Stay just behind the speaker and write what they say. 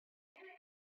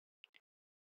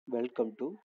Welcome to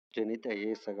zenith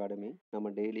IAS academy. நம்ம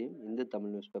டெய்லியும் Hindu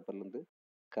Tamil news பேப்பர்லேருந்து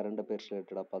current affairs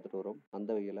ரிலேட்டடாக பார்த்துட்டு வரோம். அந்த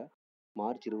வகையில்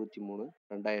மார்ச் 23,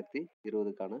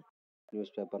 2020க்கான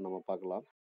நியூஸ் பேப்பர் நம்ம பார்க்கலாம்.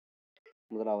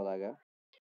 முதலாவதாக,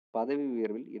 பதவி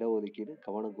உயர்வில் இடஒதுக்கீடு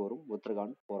கவனம் கோரும்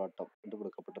உத்தரகாண்ட் போராட்டம் என்று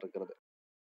கொடுக்கப்பட்டிருக்கிறது.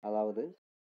 அதாவது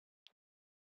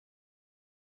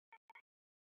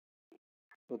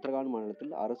உத்தரகாண்ட்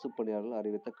மாநிலத்தில் அரசு பணியாளர்கள்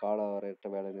அறிவித்த காலவரையற்ற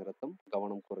வேலை நிறுத்தம்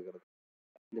கவனம் கோருகிறது.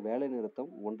 இந்த வேலை நிறுத்தம்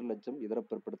 1 லட்சம் இதர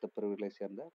பிற்படுத்த பிரிவுகளை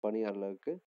சேர்ந்த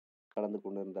பணியாளர்களுக்கு கலந்து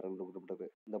கொண்டிருந்தார்கள் என்று குறிப்பிட்டது.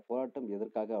 இந்த போராட்டம்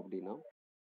எதற்காக அப்படின்னா,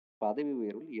 பதவி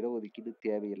உயர்வில் இடஒதுக்கீடு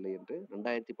தேவையில்லை என்று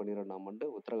 2012ஆம் ஆண்டு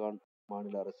உத்தரகாண்ட்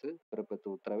மாநில அரசு பிறப்பித்த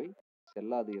உத்தரவை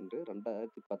செல்லாது என்று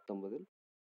 2019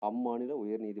 அம்மாநில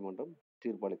உயர் நீதிமன்றம்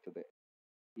தீர்ப்பளித்தது.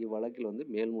 இவ்வழக்கில்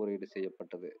மேல்முறையீடு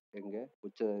செய்யப்பட்டது. எங்க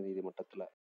உச்ச நீதிமன்றத்தில்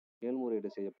மேல்முறையீடு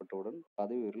செய்யப்பட்டவுடன்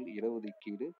பதவி உயர்வில்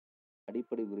இடஒதுக்கீடு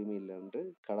அடிப்படை உரிமை இல்லை என்று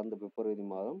கடந்த பிப்ரவரி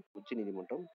மாதம் உச்ச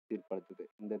நீதிமன்றம் தீர்ப்பளித்தது.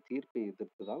 இந்த தீர்ப்பை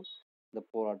எதிர்த்து தான் இந்த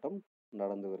போராட்டம்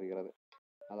நடந்து வருகிறது.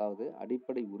 அதாவது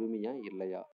அடிப்படை உரிமையா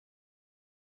இல்லையா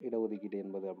இடஒதுக்கீடு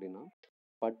என்பது அப்படின்னா,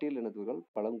 பட்டியலினத்தவர்கள்,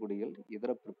 பழங்குடிகள்,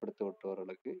 இதர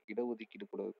பிற்படுத்தப்பட்டவர்களுக்கு இடஒதுக்கீடு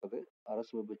கொடுப்பது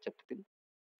அரசியலமைப்பு சட்டத்தின்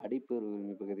அடிப்படை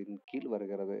உரிமை பகுதியின் கீழ்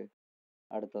வருகிறது.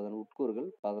 அடுத்ததன்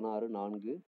உட்கூறுகள்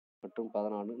 16(4) மற்றும்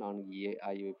 14(4)A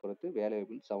ஆகியவை பொறுத்து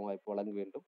வேலைவாய்ப்பில் சம வாய்ப்பு வழங்க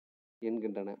வேண்டும்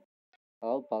என்கின்றன.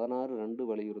 அதாவது 16(2)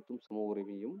 வலியுறுத்தும் சம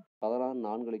உரிமையும்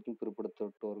 16(4)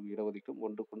 பிற்படுத்தப்பட்டோர் இடஒதுக்கீடும்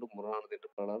ஒன்றுக்கொன்று முரணானது என்று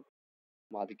பலர்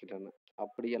வாதிக்கின்றனர்.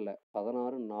 அப்படியல்ல.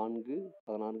 16(4),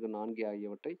 14(4)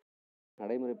 ஆகியவற்றை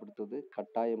நடைமுறைப்படுத்துவது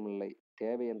கட்டாயமில்லை,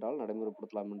 தேவை என்றால்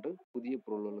நடைமுறைப்படுத்தலாம் என்று புதிய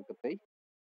பொருள் விளக்கத்தை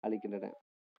அளிக்கின்றன.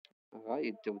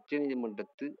 உச்ச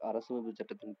நீதிமன்றத்து அரசியலமைப்பு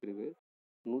சட்டத்தின் பிரிவு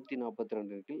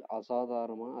 142 கீழ்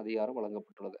அசாதாரணமான அதிகாரம்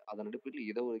வழங்கப்பட்டுள்ளது. அதன் அடிப்படையில்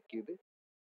இடஒதுக்கீடு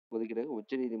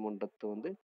உச்ச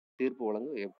நீதிமன்றத்தை தீர்ப்பு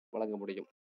வழங்க முடியும்.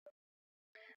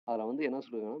 அதில் என்ன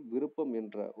சொல்லுவாங்கன்னா, விருப்பம்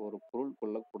என்ற ஒரு பொருள்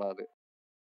கொள்ளக்கூடாது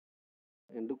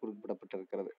என்று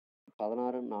குறிப்பிடப்பட்டிருக்கிறது.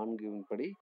 16(4) படி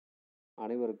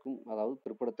அனைவருக்கும், அதாவது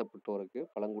பிற்படுத்தப்பட்டோருக்கு,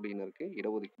 பழங்குடியினருக்கு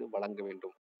இடஒதுக்கீடு வழங்க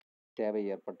வேண்டும் தேவை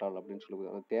ஏற்பட்டால் அப்படின்னு சொல்லுவது.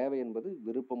 அந்த தேவை என்பது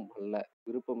விருப்பம் அல்ல.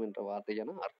 விருப்பம் என்ற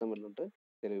வார்த்தையான அர்த்தம் இல்லை என்று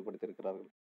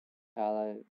தெளிவுபடுத்தியிருக்கிறார்கள்.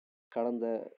 கடந்த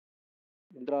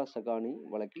இந்திரா சகானி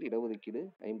வழக்கில் இடஒதுக்கீடு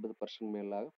 50%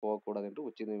 மேலாக போகக்கூடாது என்று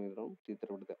உச்சநீதிமன்றம்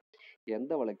தீர்ப்பளித்தது.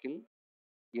 எந்த வழக்கில்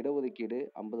இடஒதுக்கீடு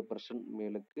 50%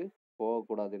 மேலுக்கு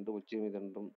போகக்கூடாது என்று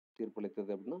உச்சநீதிமன்றம்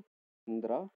தீர்ப்பளித்தது அப்படின்னா,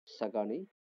 இந்திரா சகானி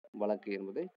வழக்கு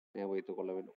என்பதை ஞாபகம்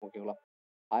கொள்ள வேண்டும். ஓகேங்களா?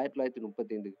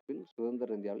 1935 பின்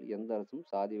சுதந்திர இந்தியாவில் எந்த அரசும்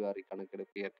சாதிவாரி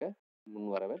கணக்கெடுப்பு ஏற்க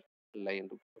முன்வரவில்லை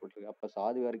என்று குறிப்பிட்டிருக்கு. அப்ப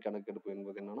சாதிவாரி கணக்கெடுப்பு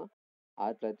என்பது என்னன்னா,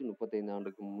 1935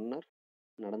 ஆண்டுக்கு முன்னர்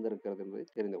நடந்திருக்கிறது என்பதை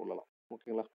தெரிந்து கொள்ளலாம்.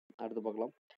 ஓகேங்களா? அடுத்து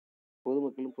பார்க்கலாம்.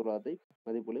 பொதுமக்களின் பொருளாதார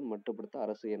மதிப்புகளை மட்டுப்படுத்த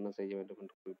அரசு என்ன செய்ய வேண்டும்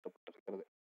என்று குறிப்பிடப்பட்டிருக்கிறது.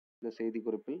 இந்த செய்தி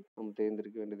குறிப்பில் நாம்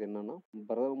தெரிந்திருக்க வேண்டியது என்னன்னா,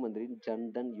 பிரதம மந்திரி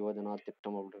ஜன்தன் யோஜனா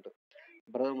திட்டம் அப்படின்றது.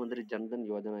 பிரதம மந்திரி ஜன்தன்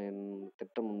யோஜனா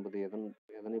திட்டம் என்பது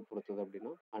எதனை பொறுத்தது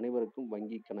அப்படின்னா, அனைவருக்கும்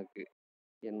வங்கி கணக்கு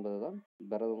என்பதுதான்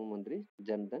பிரதம மந்திரி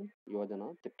ஜன்தன் யோஜனா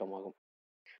திட்டமாகும்.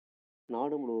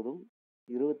 நாடு முழுவதும்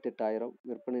 28,000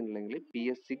 விற்பனை நிலையங்களில்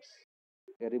PS6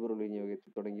 எரிபொருள் விநியோகத்தை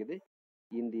தொடங்கியது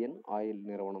இந்தியன் ஆயில்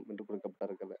நிறுவனம் என்று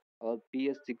குறிப்பிட்டிருக்கிறது. அதாவது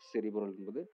PS6 எரிபொருள்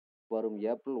என்பது வரும்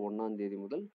ஏப்ரல் 1ஆம் தேதி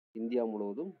முதல் இந்தியா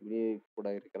முழுவதும் விநியோகிக்கப்பட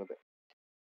இருக்கிறது.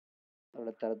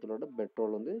 அதோட தரத்திலோட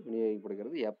பெட்ரோல்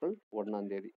விநியோகிக்கப்படுகிறது ஏப்ரல் 1ஆம்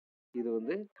தேதி.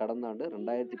 இது கடந்த ஆண்டு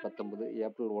 2019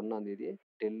 ஏப்ரல் 1ஆம் தேதி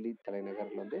டெல்லி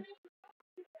தலைநகரில்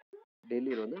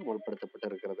டெல்லியில்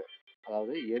அமல்படுத்தப்பட்டிருக்கிறது.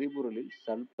 அதாவது எரிபொருளில்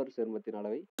சல்பர் சேர்மத்தின்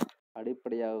அளவை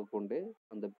அடிப்படையாக கொண்டு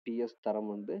அந்த PS தரம்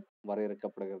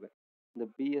வரையறுக்கப்படுகிறது. இந்த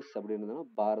PS அப்படின்றதுனா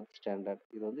பாரத் ஸ்டாண்டர்ட்.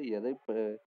 இது எதை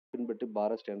பின்பற்றி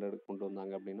பாரத் ஸ்டாண்டர்டு கொண்டு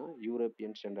வந்தாங்க அப்படின்னா,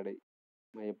 யூரோப்பியன் ஸ்டாண்டர்டை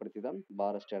மையப்படுத்தி தான்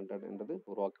பாரத் ஸ்டாண்டர்ட் என்பது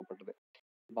உருவாக்கப்பட்டது.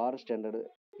 பாரத் ஸ்டாண்டர்டு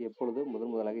எப்பொழுது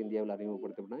முதலாக இந்தியாவில்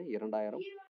அறிமுகப்படுத்தப்பட்டன? 2000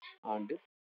 ஆண்டில்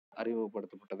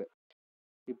அறிமுகப்படுத்தப்பட்டது.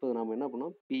 இப்போது நாம் என்ன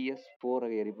பண்ணோம்? PS4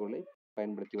 ரக எரிபொருளை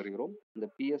பயன்படுத்தி வருகிறோம். இந்த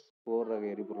PS4 ரக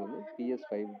எரிபொருள்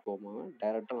PS5 போகாம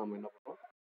டைரக்டா நம்ம என்ன பண்ணுறோம்?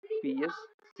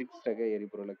 PS6 ரக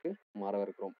எரிபொருளுக்கு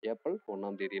மாறவிருக்கிறோம் ஏப்ரல்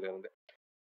 1ஆம் தேதியிலிருந்து.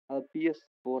 அது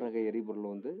PS4 ரக எரிபொருள்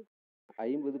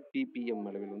 50 ppm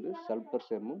அளவில் சல்பர்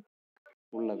சேர்மம்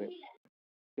உள்ளது.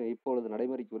 இப்பொழுது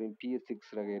நடைமுறைக்கு வரும்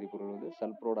PS6 ரக எரிபொருள்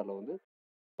சல்பரோட அளவு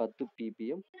 10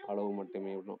 ppm அளவு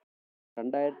மட்டுமே விடும்.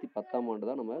 2010ஆம் ஆண்டு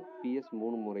தான் நம்ம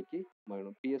PS3 முறைக்கு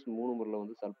மாறினோம். PS3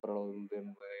 முறையில் சல்பர் அளவு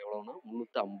எவ்வளவுனா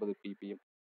 350 ppm.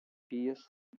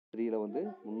 PS3ல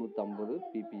 350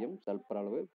 ppm சல்பர்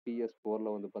அளவு. PS4ல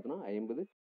பார்த்தீங்கன்னா 50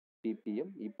 ppm.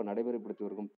 இப்போ நடைமுறைப்படுத்தி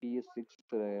வரும்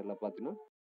PS6ல பார்த்தீங்கன்னா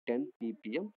 10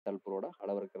 ppm சல்பரோட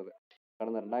அளவு இருக்கிறது.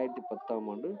 கடந்த 2010ஆம்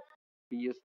ஆண்டு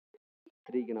PS3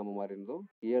 3க்கு நம்ம மாறி இருந்தோம்.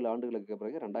 7 ஆண்டுகளுக்கு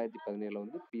பிறகு 2017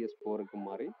 வந்து PS4க்கு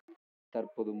மாறி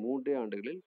தற்போது 3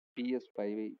 ஆண்டுகளில்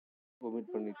PS5ஐ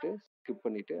ஸ்கிப்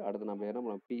பண்ணிட்டு அடுத்து நம்ம என்ன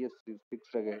பண்ணலாம், PS6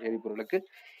 ரக எரிபொருளுக்கு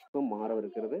இப்போ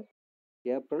மாறவிருக்கிறது.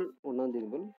 ஏப்ரல் 1ஆம் தேதி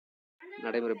முதல்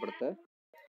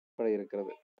நடைமுறைப்படுத்தப்பட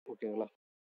இருக்கிறது. ஓகேங்களா?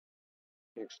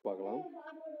 நெக்ஸ்ட் பார்க்கலாம்.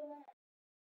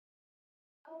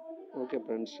 Okay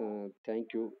friends,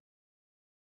 thank you.